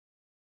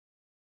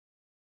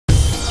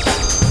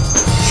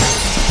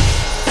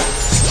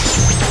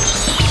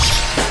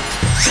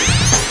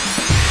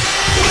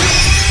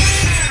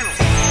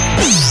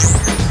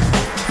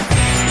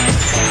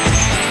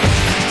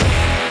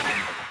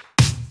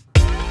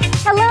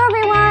Hello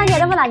everyone!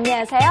 여러분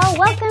안녕하세요.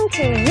 Welcome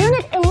to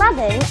Unit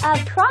 11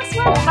 of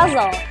Crossword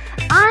Puzzle.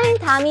 I'm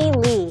Tammy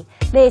Lee.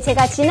 네,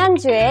 제가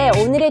지난주에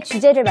오늘의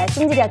주제를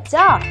말씀드렸죠?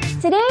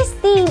 Today's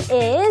theme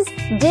is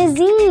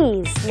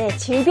disease. 네,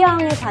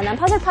 질병에 관한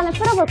퍼즐판을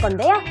풀어볼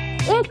건데요.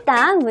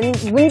 일단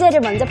문제를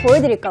먼저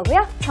보여드릴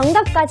거고요.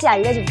 정답까지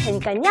알려줄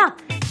테니까요.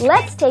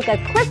 Let's take a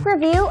quick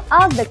review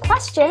of the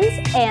questions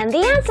and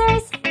the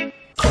answers.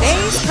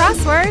 Today's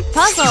Crossword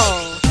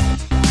Puzzle.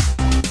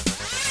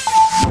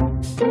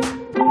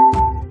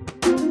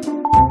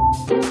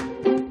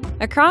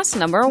 Across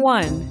number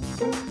 1.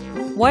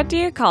 What do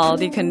you call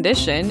the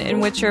condition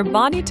in which your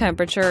body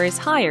temperature is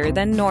higher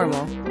than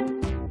normal?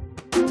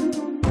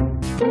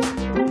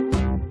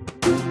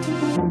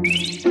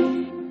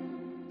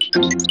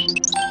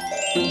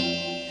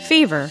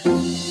 Fever.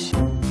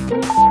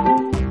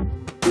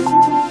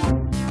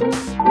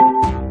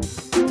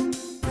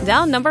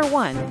 Down number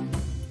 1.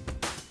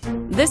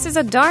 This is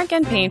a dark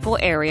and painful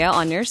area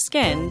on your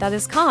skin that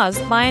is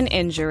caused by an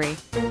injury.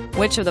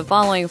 Which of the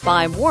following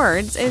 5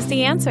 words is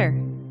the answer?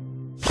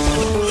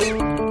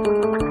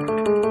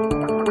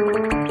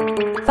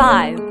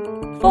 5,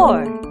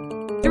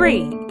 4,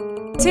 3,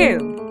 2,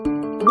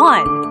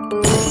 1.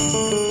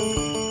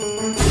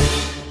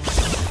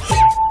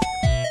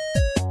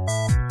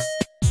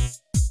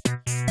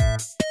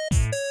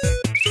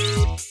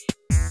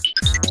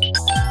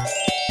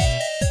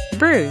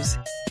 Bruise.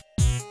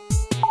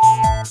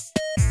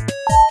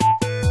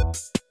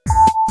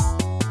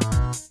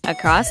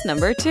 Across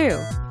number 2.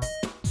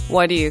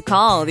 What do you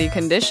call the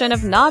condition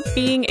of not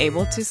being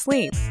able to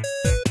sleep?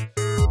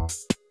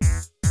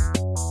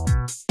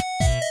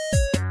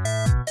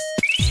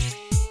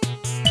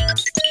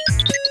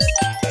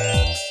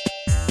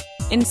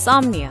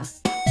 Insomnia.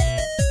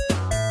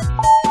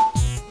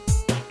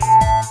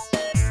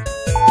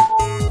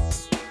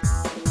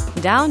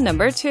 Down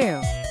number 2.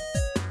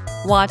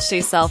 Watch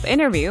the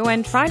self-interview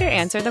and try to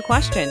answer the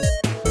question.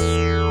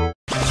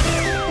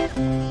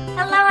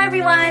 Hello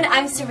everyone,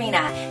 I'm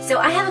Serena. So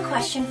I have a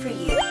question for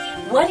you.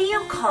 What do you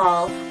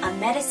call a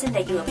medicine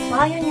that you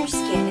apply on your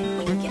skin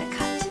when you get a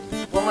cut?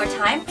 One more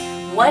time.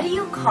 What do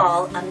you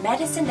call a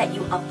medicine that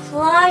you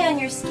apply on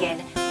your skin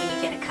when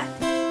you get a cut?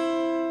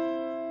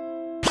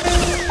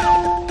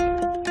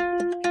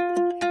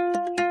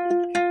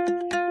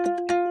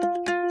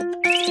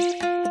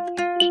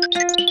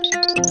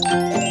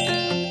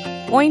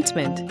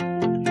 Ointment.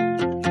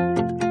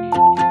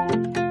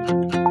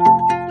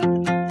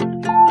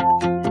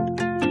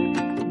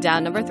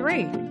 Down number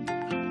 3.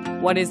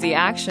 What is the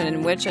action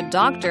in which a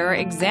doctor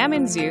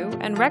examines you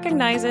and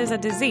recognizes a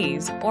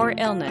disease or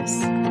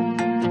illness?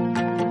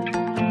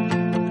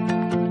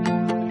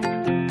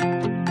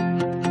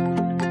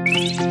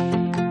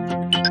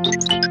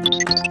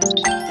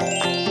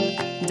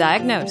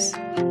 Diagnose.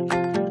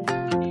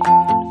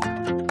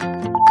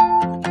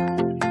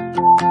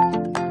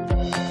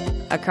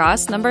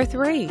 Across number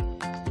 3.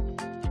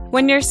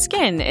 When your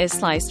skin is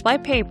sliced by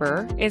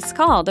paper, it's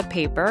called a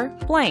paper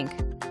blank.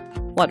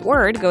 What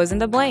word goes in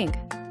the blank?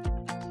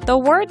 The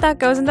word that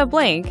goes in the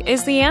blank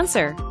is the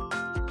answer.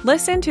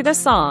 Listen to the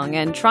song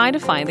and try to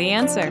find the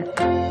answer.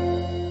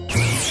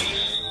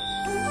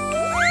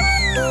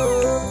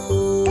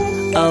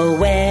 Oh,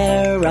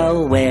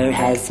 where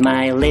has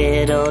my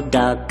little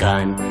dog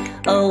gone?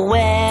 Oh,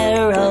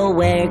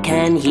 where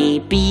can he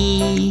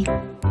be?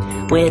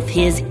 With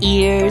his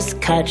ears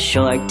cut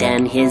short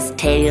and his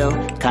tail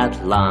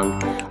cut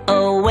long.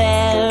 Oh,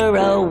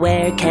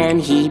 where can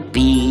he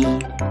be?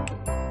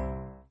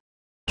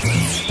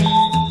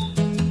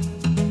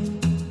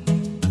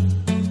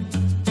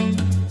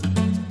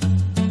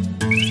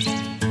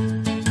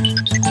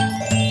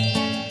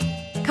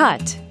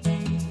 Cut.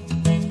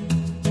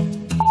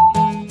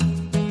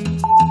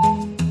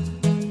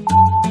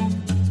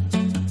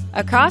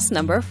 Across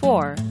number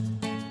 4.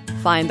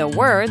 Find the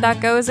word that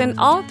goes in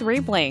all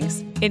 3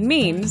 blanks. It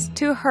means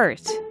to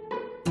hurt.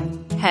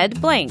 Head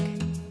blank,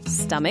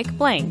 stomach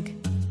blank,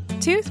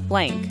 tooth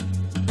blank.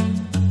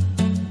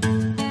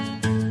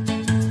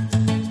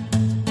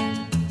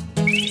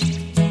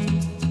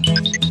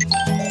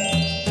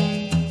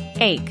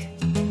 Ache.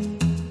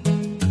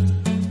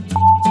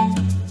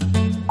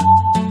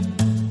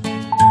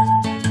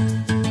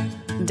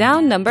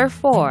 Down number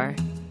 4.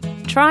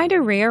 Try to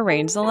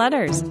rearrange the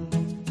letters.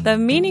 The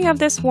meaning of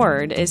this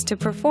word is to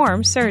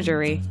perform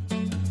surgery.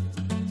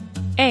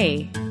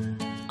 A,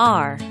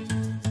 R,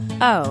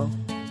 O,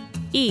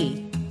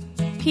 E,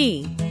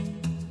 P,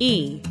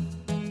 E,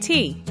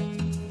 T.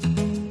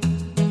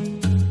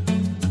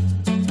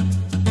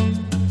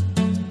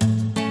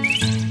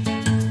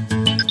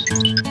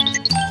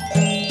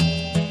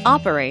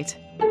 Operate.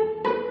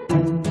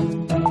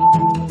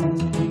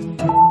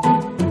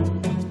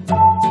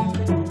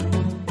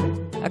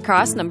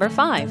 Across number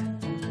 5.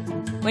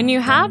 When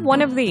you have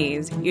one of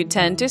these, you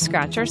tend to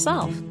scratch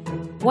yourself.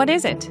 What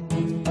is it?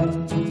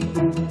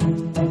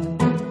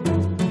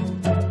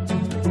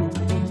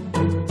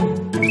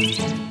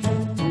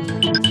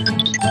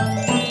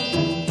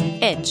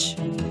 Itch.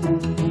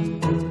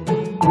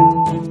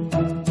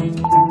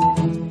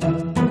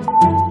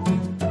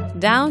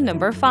 Down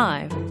number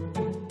 5.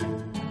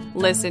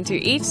 Listen to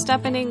each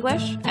step in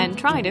English and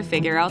try to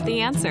figure out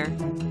the answer.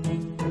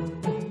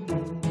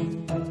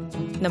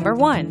 Number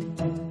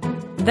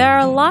 1. There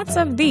are lots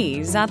of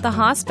bees at the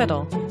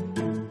hospital.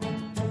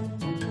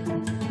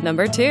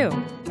 Number 2.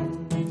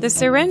 The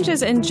syringe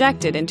is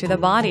injected into the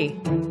body.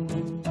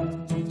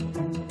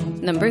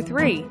 Number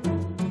 3.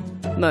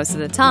 Most of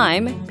the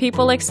time,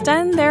 people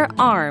extend their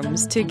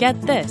arms to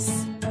get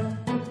this.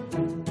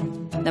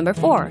 Number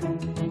 4.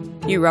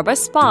 You rub a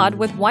spot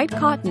with white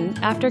cotton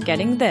after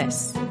getting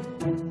this.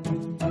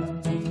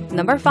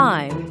 Number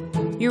 5.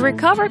 You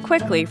recover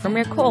quickly from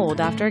your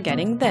cold after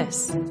getting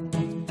this.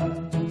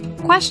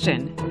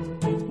 Question.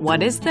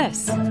 What is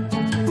this?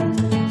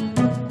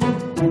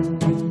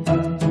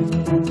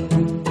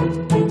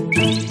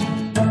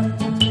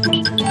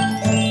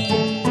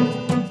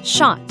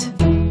 Shot.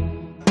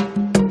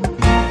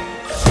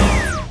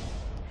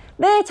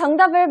 네,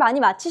 정답을 많이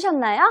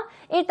맞추셨나요?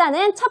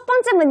 일단은 첫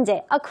번째 문제,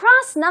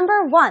 across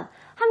number 1.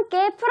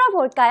 함께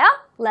풀어볼까요?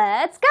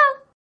 Let's go!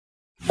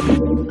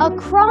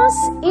 Across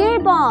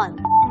 1번,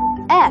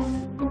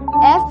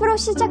 F로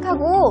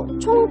시작하고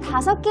총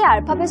 5개의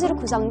알파벳으로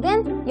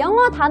구성된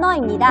영어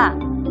단어입니다.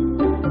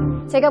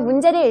 제가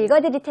문제를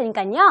읽어드릴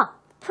테니까요.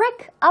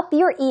 Prick up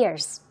your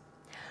ears.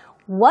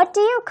 What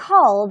do you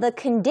call the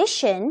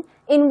condition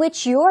in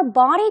which your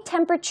body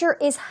temperature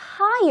is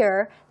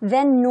higher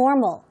than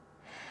normal?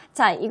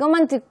 자,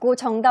 이것만 듣고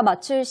정답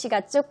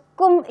맞추시기가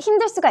조금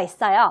힘들 수가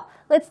있어요.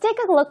 Let's take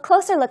a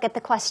closer look at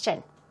the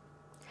question.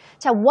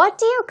 자, what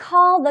do you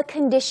call the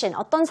condition?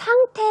 어떤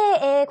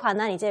상태에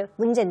관한 이제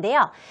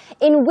문제인데요.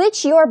 In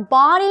which your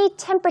body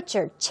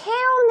temperature,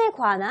 체온에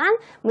관한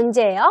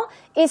문제예요.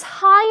 is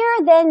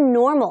higher than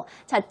normal.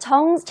 자,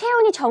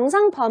 체온이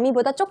정상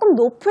범위보다 조금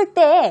높을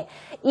때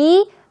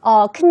이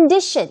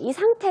condition, 이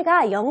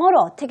상태가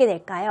영어로 어떻게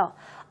될까요?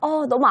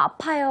 너무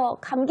아파요.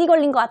 감기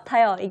걸린 것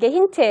같아요. 이게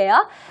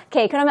힌트예요.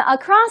 오케이, 그러면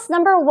across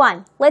number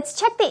 1. Let's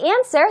check the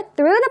answer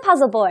through the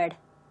puzzle board.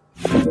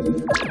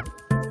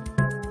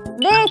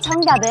 네,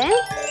 정답은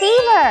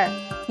fever.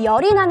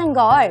 열이 나는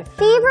걸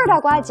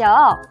fever라고 하죠.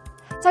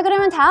 자,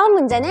 그러면 다음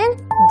문제는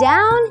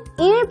down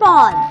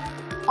 1번.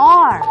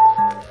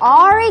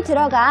 R이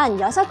들어간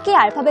 6개의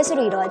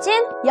알파벳으로 이루어진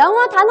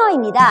영어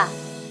단어입니다.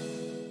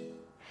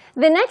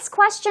 The next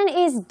question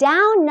is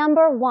down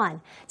number 1.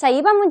 자,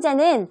 이번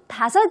문제는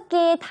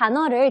 5개의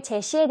단어를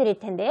제시해 드릴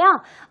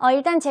텐데요.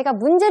 일단 제가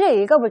문제를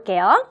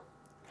읽어볼게요.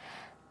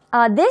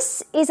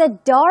 This is a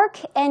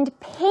dark and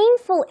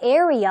painful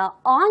area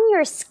on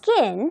your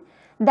skin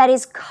that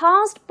is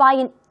caused by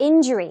an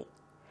injury.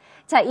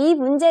 자, 이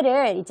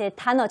문제를 이제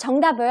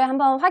정답을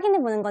한번 확인해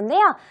보는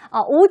건데요.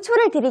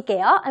 5초를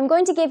드릴게요. I'm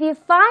going to give you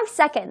 5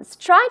 seconds.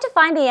 Try to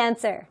find the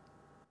answer.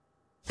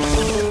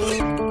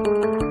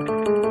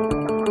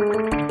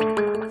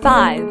 5,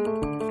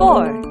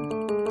 4,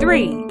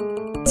 3,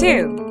 2,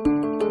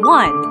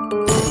 1.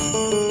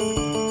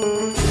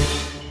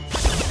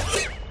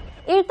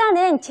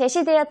 일단은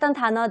제시되었던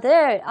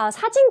단어들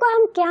사진과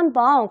함께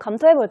한번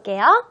검토해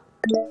볼게요.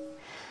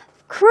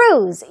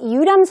 Cruise,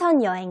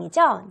 유람선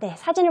여행이죠. 네,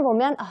 사진을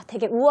보면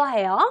되게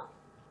우아해요.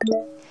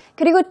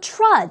 그리고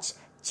trudge,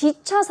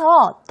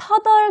 지쳐서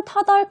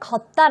터덜터덜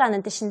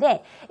걷다라는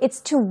뜻인데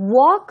It's to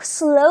walk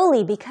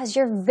slowly because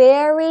you're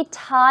very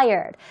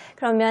tired.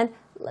 그러면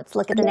Let's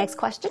look at the next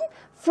question.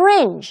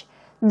 Fringe,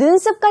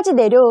 눈썹까지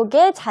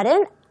내려오게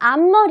자른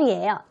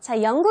앞머리예요. 자,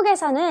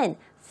 영국에서는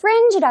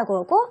fringe라고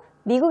하고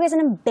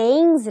미국에서는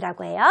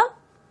bangs라고 해요.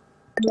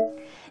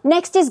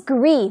 Next is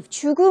grieve,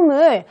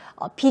 죽음을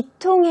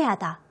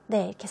비통해하다.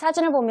 네, 이렇게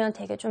사진을 보면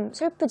되게 좀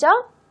슬프죠?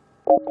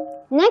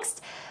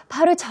 Next,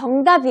 바로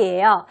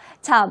정답이에요.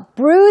 자,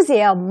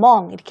 bruise예요,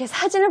 멍. 이렇게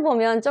사진을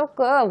보면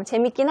조금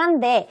재밌긴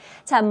한데,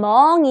 자,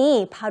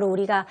 멍이 바로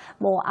우리가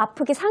뭐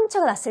아프게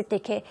상처가 났을 때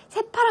이렇게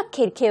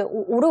새파랗게 이렇게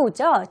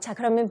오르오죠? 자,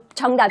 그러면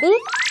정답이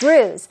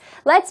bruise.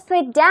 Let's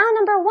put down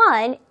number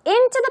 1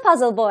 into the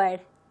puzzle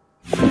board.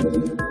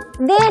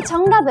 네,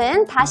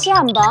 정답은 다시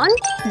한번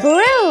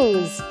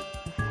bruise.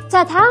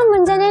 자, 다음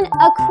문제는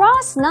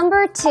across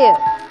number 2.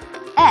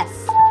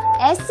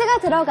 S가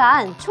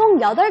들어간 총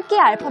 8개의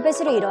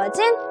알파벳으로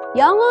이루어진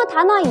영어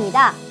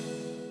단어입니다.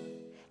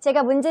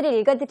 제가 문제를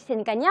읽어드릴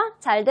테니까요.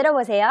 잘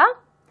들어보세요.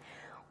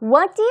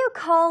 What do you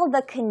call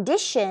the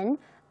condition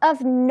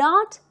of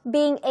not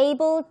being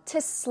able to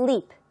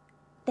sleep?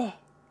 네,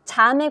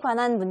 잠에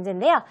관한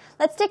문제인데요.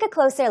 Let's take a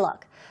closer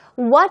look.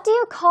 What do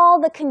you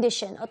call the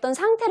condition? 어떤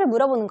상태를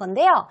물어보는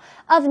건데요.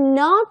 Of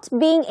not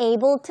being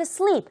able to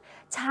sleep.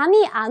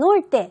 잠이 안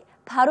올 때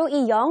바로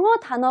이 영어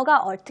단어가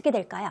어떻게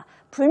될까요?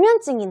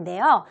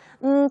 불면증인데요.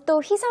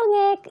 또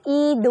희성의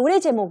이 노래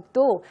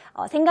제목도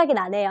생각이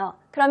나네요.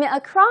 그러면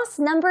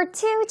across number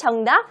 2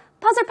 정답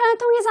퍼즐판을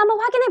통해서 한번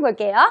확인해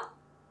볼게요.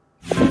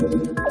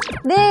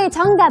 네,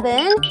 정답은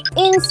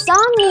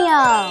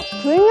insomnia,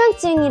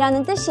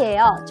 불면증이라는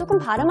뜻이에요. 조금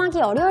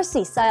발음하기 어려울 수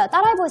있어요.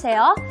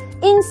 따라해보세요.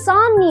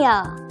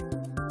 insomnia.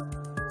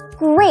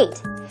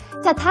 Great.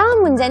 자,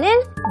 다음 문제는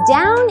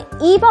down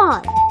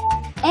 2번.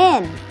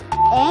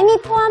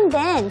 M이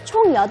포함된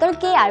총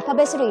 8개의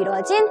알파벳으로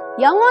이루어진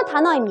영어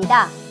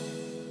단어입니다.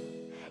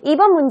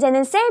 이번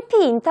문제는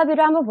셀피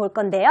인터뷰를 한번 볼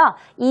건데요.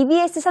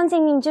 EBS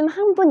선생님 중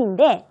한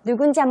분인데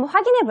누군지 한번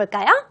확인해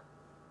볼까요?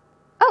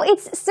 Oh,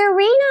 it's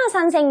Serena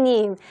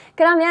선생님.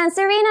 그러면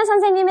Serena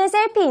선생님의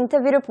셀피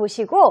인터뷰를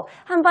보시고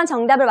한번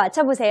정답을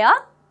맞춰보세요.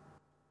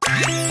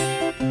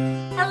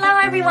 Hello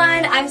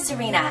everyone, I'm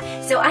Serena.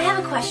 So I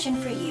have a question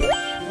for you.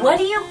 What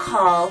do you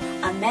call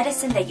a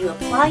medicine that you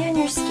apply on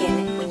your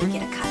skin when you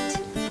get a cut?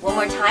 One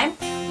more time.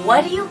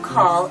 What do you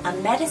call a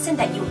medicine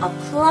that you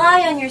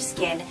apply on your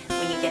skin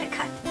when you get a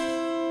cut?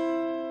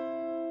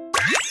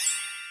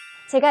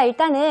 제가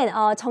일단은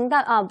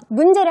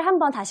문제를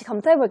한번 다시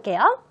검토해 볼게요.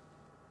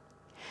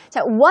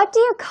 자, what do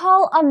you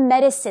call a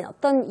medicine?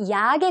 어떤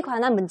약에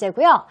관한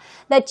문제고요.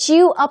 That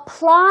you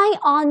apply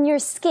on your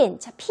skin.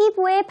 자,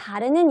 피부에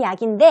바르는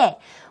약인데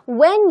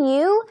when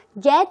you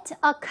get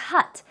a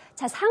cut.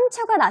 자,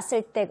 상처가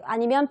났을 때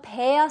아니면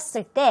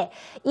베었을 때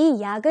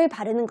이 약을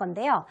바르는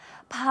건데요.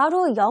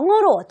 바로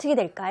영어로 어떻게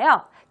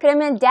될까요?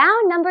 그러면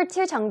down number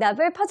 2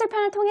 정답을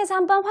퍼즐판을 통해서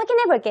한번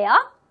확인해 볼게요.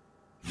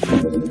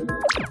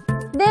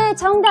 네,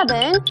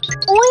 정답은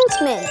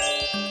ointment,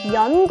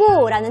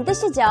 연고라는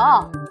뜻이죠.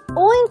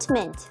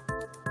 ointment.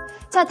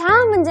 자,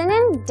 다음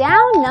문제는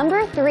down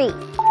number 3.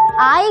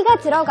 I가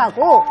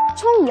들어가고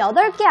총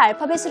 8개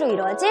알파벳으로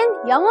이루어진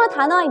영어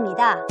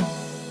단어입니다.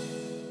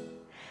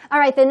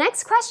 Alright, the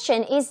next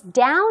question is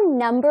down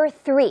number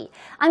 3.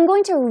 I'm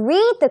going to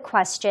read the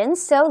question,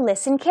 so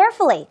listen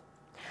carefully.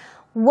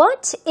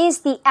 What is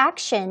the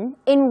action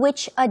in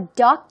which a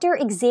doctor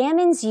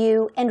examines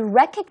you and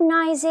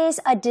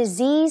recognizes a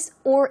disease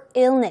or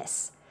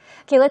illness?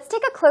 Okay, let's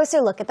take a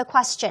closer look at the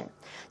question.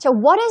 So,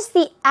 what is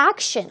the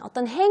action?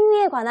 어떤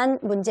행위에 관한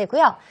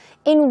문제고요.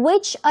 In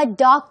which a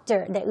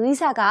doctor, 네,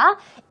 의사가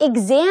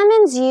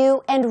examines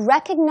you and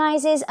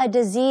recognizes a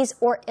disease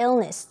or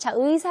illness. 자,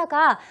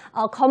 의사가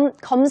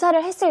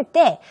검사를 했을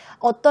때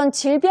어떤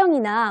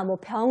질병이나 뭐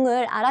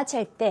병을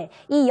알아챌 때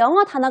이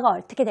영어 단어가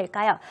어떻게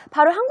될까요?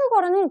 바로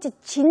한국어로는 이제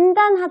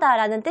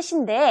진단하다라는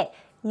뜻인데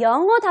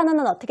영어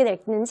단어는 어떻게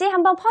될지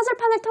한번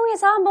퍼즐판을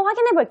통해서 한번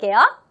확인해 볼게요.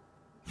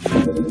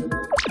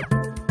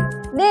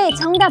 네,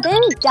 정답은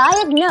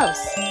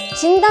diagnose,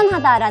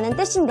 진단하다라는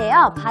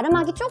뜻인데요.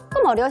 발음하기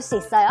조금 어려울 수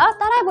있어요.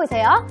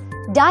 따라해보세요.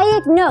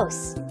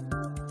 diagnose.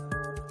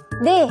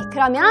 네,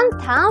 그러면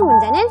다음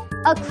문제는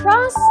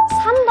across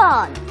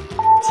 3번.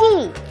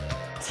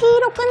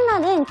 T로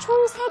끝나는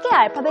총 3개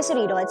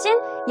알파벳으로 이루어진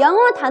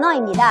영어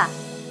단어입니다.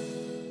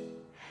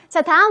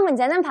 자, 다음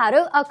문제는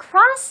바로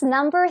across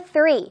number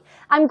 3.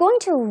 I'm going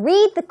to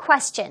read the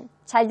question.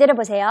 잘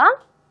들어보세요.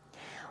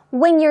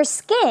 When your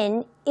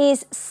skin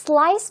is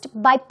sliced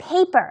by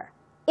paper,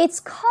 it's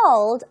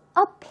called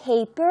a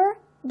paper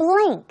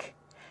blank.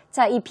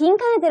 자, 이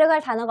빈칸에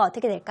들어갈 단어가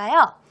어떻게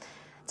될까요?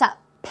 자,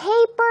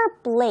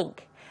 paper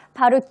blank.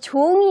 바로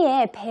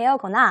종이에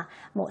베어거나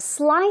뭐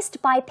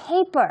sliced by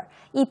paper.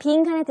 이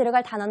빈칸에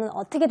들어갈 단어는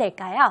어떻게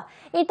될까요?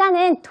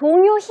 일단은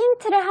동요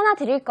힌트를 하나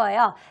드릴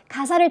거예요.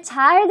 가사를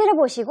잘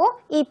들어보시고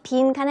이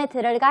빈칸에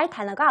들어갈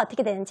단어가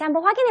어떻게 되는지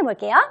한번 확인해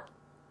볼게요.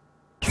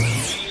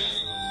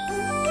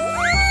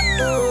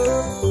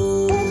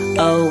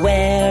 Oh,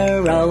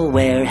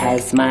 where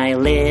has my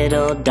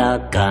little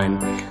dog gone?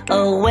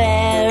 Oh,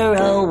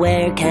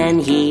 where can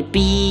he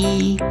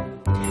be?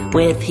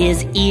 With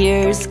his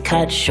ears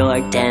cut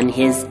short and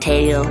his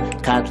tail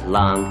cut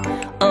long.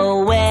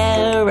 Oh,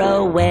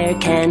 where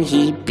can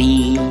he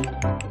be?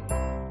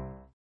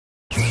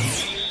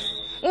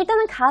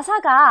 일단은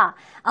가사가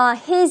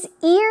his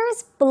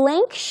ears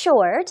blank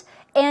short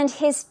and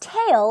his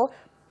tail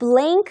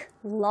blank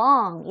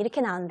long 이렇게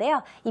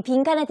나오는데요. 이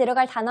빈칸에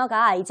들어갈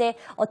단어가 이제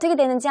어떻게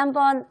되는지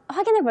한번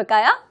확인해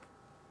볼까요?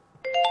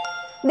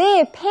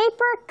 네,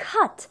 paper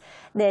cut.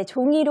 네,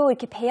 종이로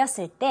이렇게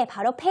베었을 때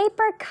바로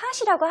paper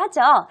cut이라고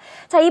하죠.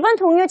 자, 이번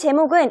동요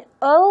제목은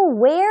Oh,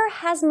 where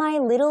has my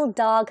little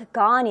dog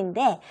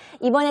gone인데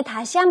이번에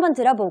다시 한번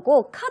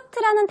들어보고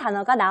cut라는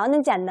단어가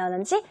나오는지 안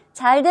나오는지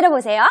잘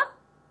들어보세요.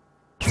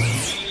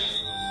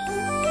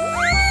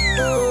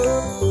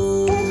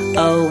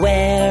 Oh,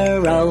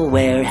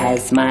 where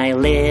has my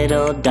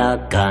little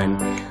dog gone?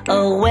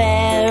 Oh,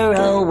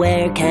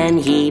 where can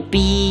he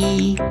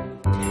be?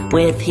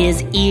 With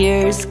his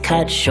ears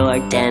cut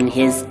short and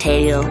his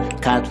tail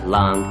cut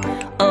long.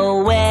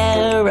 Oh,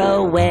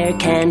 where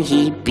can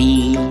he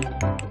be?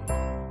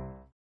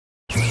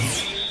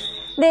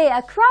 네,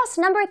 across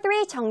number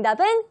 3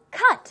 정답은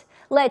cut.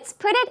 Let's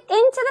put it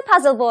into the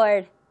puzzle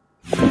board.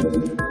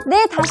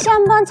 네, 다시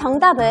한번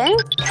정답은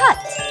cut.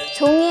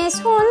 종이에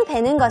손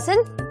베는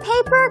것은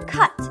paper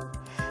cut.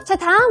 자,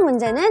 다음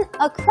문제는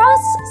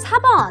across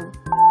 4번.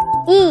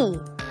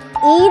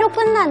 E로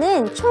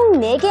끝나는 총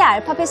 4개의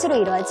알파벳으로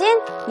이루어진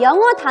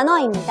영어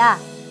단어입니다.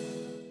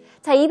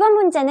 자, 이번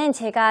문제는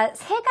제가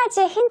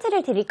 3가지의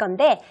힌트를 드릴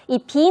건데 이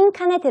빈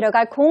칸에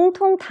들어갈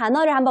공통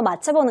단어를 한번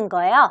맞춰보는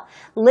거예요.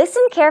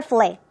 Listen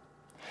carefully.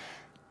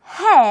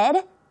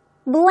 Head,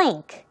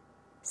 blank.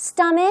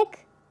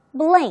 Stomach,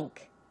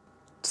 blank.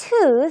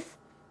 Tooth,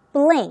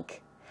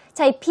 blank.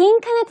 자, 이 빈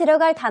칸에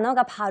들어갈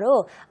단어가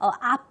바로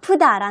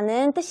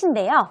아프다라는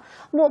뜻인데요.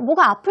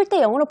 뭐가 아플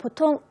때 영어로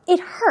보통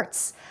it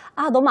hurts.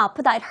 아, 너무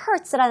아프다. it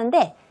hurts라는데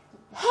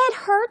head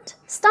hurt,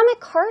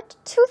 stomach hurt,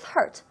 tooth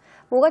hurt.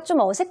 뭐가 좀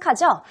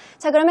어색하죠?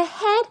 자, 그러면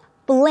head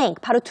blank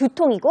바로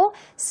두통이고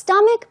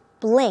stomach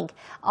blank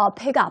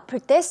배가 아플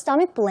때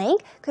stomach blank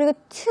그리고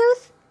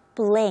tooth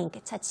blank.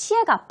 자,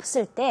 치아가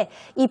아팠을 때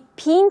이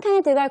빈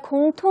칸에 들어갈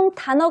공통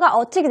단어가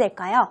어떻게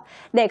될까요?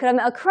 네,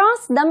 그러면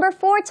across number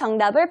 4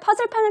 정답을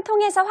퍼즐판을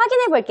통해서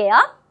확인해 볼게요.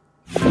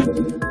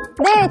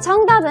 네,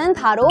 정답은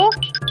바로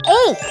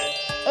ache,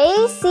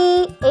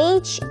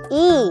 A-C-H-E.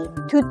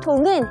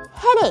 두통은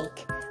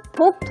headache,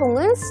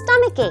 복통은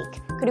stomach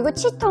ache, 그리고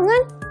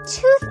치통은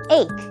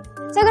toothache.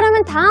 자,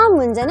 그러면 다음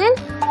문제는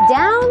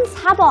down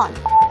 4번.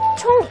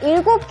 총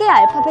 7개의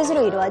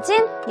알파벳으로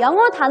이루어진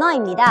영어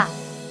단어입니다.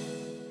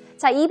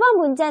 자, 이번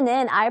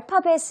문제는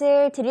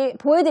알파벳을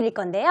보여드릴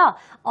건데요.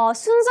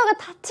 순서가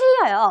다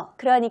틀려요.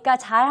 그러니까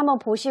잘 한번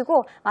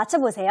보시고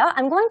맞춰보세요.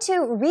 I'm going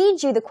to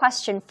read you the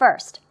question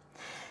first.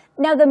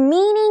 Now, the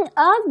meaning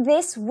of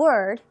this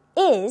word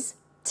is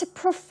to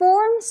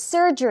perform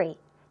surgery.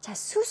 자,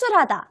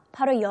 수술하다.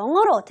 바로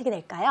영어로 어떻게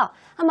될까요?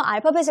 한번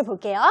알파벳을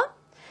볼게요.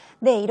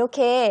 네,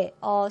 이렇게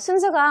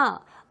순서가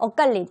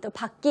엇갈린 또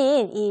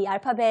바뀐 이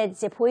알파벳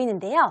이제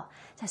보이는데요.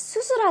 자,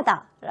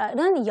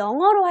 수술하다라는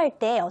영어로 할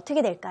때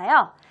어떻게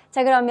될까요?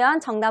 자, 그러면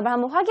정답을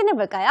한번 확인해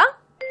볼까요?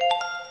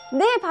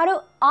 네,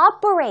 바로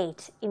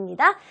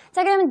operate입니다.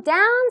 자, 그러면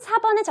down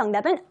 4번의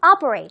정답은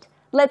operate.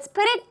 Let's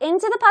put it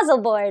into the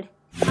puzzle board.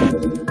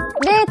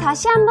 네,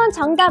 다시 한번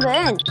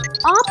정답은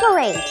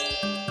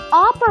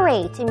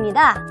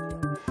operate입니다.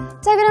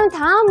 자, 그럼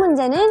다음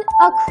문제는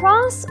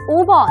across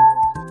 5번.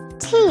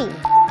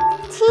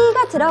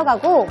 T가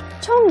들어가고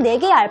총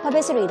 4개의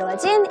알파벳으로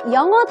이루어진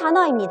영어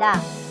단어입니다.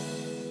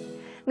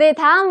 네,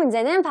 다음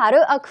문제는 바로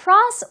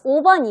across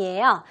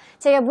 5번이에요.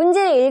 제가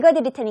문제를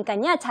읽어드릴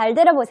테니까요. 잘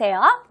들어보세요.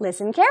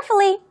 Listen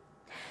carefully.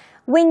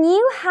 When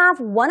you have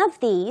one of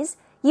these,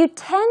 you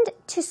tend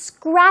to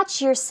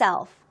scratch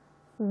yourself.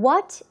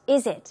 What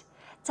is it?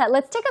 자,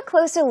 let's take a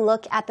closer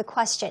look at the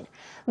question.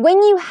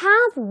 When you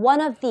have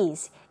one of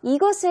these,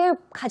 이것을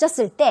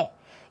가졌을 때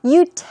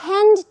you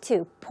tend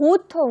to,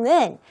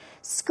 보통은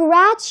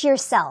scratch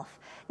yourself.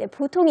 네,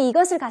 보통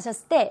이것을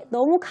가졌을 때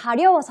너무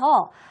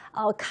가려워서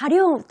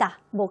가려우다,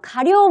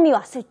 가려움이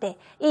왔을 때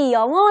이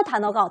영어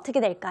단어가 어떻게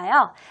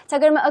될까요? 자,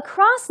 그러면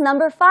across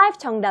number 5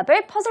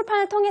 정답을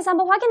퍼즐판을 통해서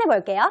한번 확인해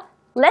볼게요.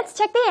 Let's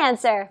check the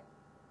answer.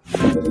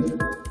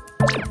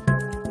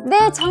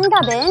 네,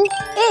 정답은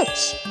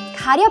itch,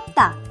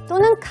 가렵다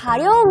또는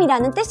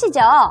가려움이라는 뜻이죠.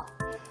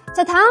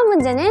 자, 다음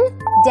문제는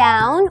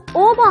down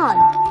 5번.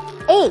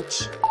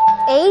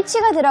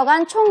 H가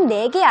들어간 총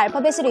 4개의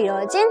알파벳으로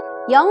이루어진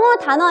영어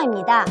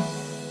단어입니다.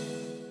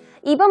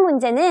 이번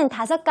문제는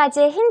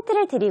 5가지의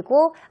힌트를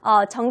드리고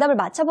정답을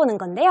맞춰보는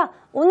건데요.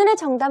 오늘의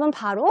정답은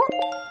바로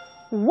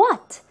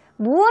what,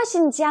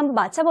 무엇인지 한번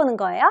맞춰보는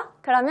거예요.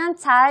 그러면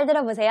잘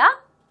들어보세요.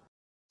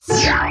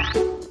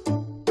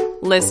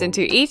 Listen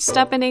to each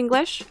step in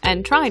English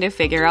and try to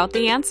figure out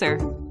the answer.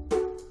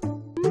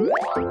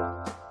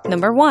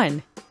 Number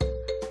 1.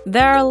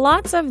 There are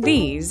lots of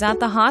these at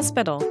the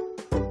hospital.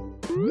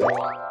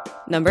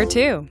 Number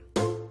 2.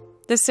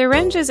 The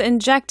syringe is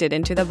injected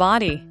into the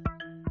body.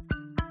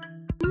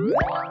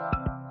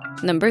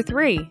 Number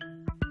 3.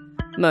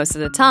 Most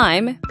of the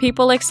time,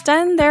 people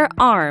extend their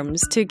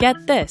arms to get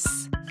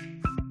this.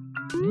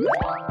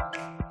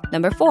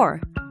 Number 4.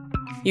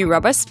 You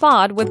rub a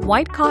spot with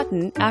white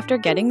cotton after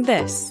getting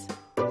this.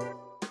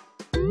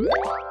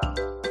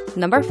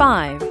 Number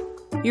 5.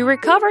 You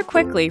recover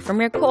quickly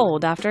from your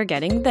cold after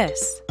getting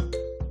this.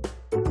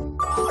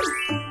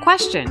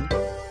 Question.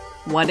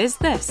 What is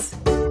this?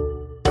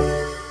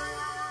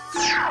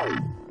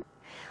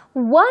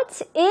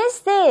 What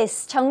is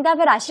this?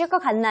 정답을 아실 것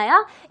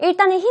같나요?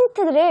 일단은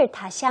힌트들을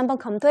다시 한번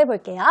검토해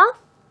볼게요.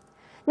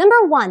 Number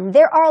 1.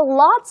 There are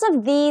lots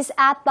of these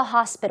at the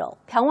hospital.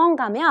 병원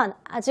가면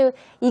아주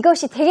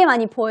이것이 되게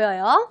많이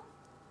보여요.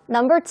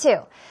 Number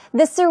 2.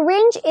 The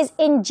syringe is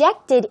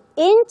injected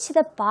into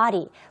the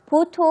body.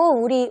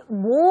 보통 우리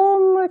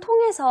몸을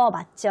통해서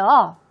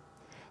맞죠.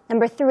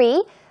 Number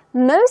 3.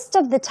 Most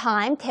of the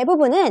time,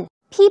 대부분은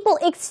people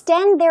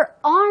extend their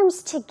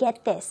arms to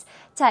get this.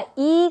 자,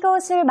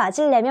 이것을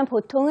맞으려면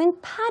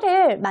보통은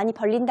팔을 많이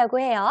벌린다고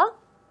해요.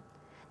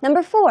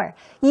 Number 4.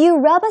 You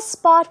rub a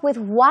spot with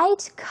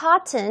white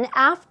cotton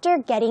after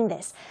getting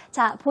this.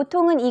 자,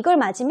 보통은 이걸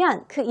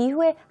맞으면 그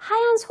이후에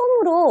하얀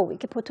솜으로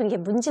이렇게 보통 이게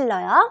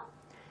문질러요.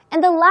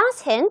 And the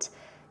last hint,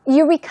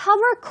 you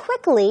recover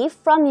quickly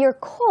from your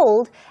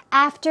cold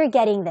after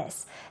getting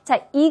this. 자,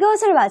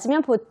 이것을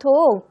맞으면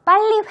보통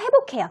빨리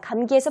회복해요.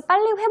 감기에서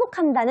빨리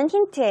회복한다는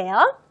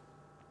힌트예요.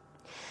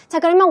 자,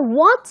 그러면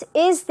what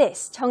is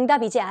this?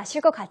 정답 이제 아실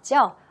것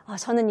같죠?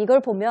 저는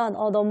이걸 보면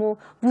너무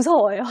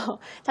무서워요.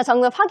 자,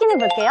 정답 확인해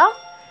볼게요.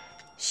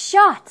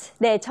 shot.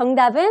 네,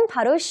 정답은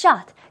바로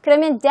shot.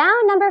 그러면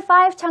down number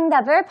 5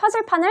 정답을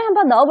퍼즐판을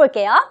한번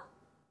넣어볼게요.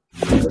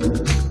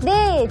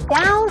 네,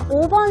 down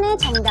 5번의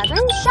정답은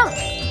shot.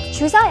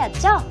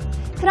 주사였죠?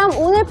 그럼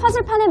오늘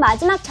퍼즐판의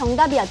마지막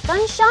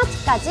정답이었던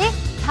shot까지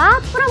다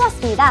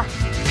풀어봤습니다.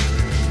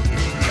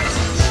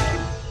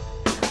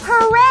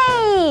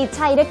 Hooray!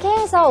 자, 이렇게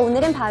해서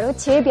오늘은 바로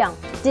질병,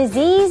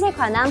 disease에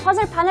관한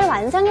퍼즐판을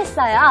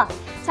완성했어요.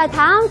 자,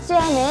 다음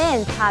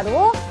주에는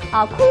바로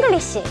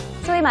콩글리시,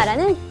 소위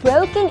말하는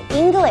broken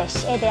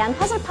English에 대한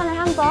퍼즐판을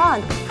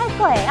한번 할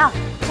거예요.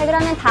 자,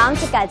 그러면 다음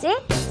주까지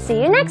see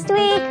you next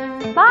week.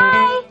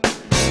 Bye!